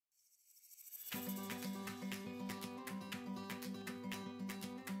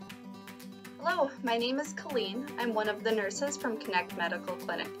Hello, my name is Colleen. I'm one of the nurses from Connect Medical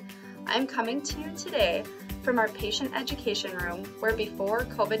Clinic. I'm coming to you today from our patient education room where before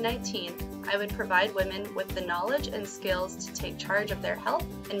COVID-19, I would provide women with the knowledge and skills to take charge of their health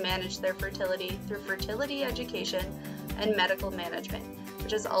and manage their fertility through fertility education and medical management,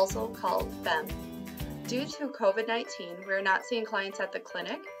 which is also called FEM. Due to COVID-19, we're not seeing clients at the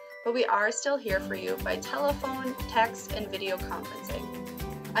clinic, but we are still here for you by telephone, text, and video conferencing.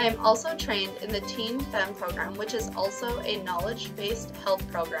 I am also trained in the Teen FEM program, which is also a knowledge-based health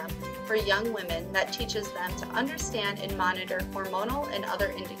program for young women that teaches them to understand and monitor hormonal and other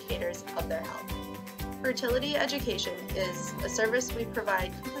indicators of their health. Fertility education is a service we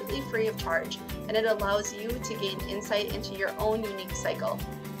provide completely free of charge, and it allows you to gain insight into your own unique cycle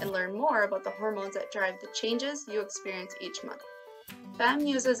and learn more about the hormones that drive the changes you experience each month. FEM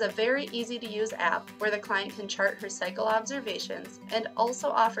uses a very easy-to-use app where the client can chart her cycle observations and also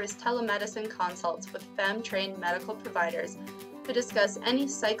offers telemedicine consults with FEM-trained medical providers to discuss any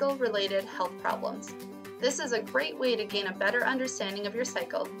cycle-related health problems. This is a great way to gain a better understanding of your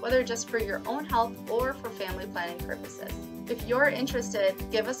cycle, whether just for your own health or for family planning purposes. If you're interested,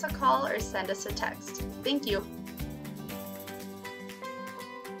 give us a call or send us a text. Thank you.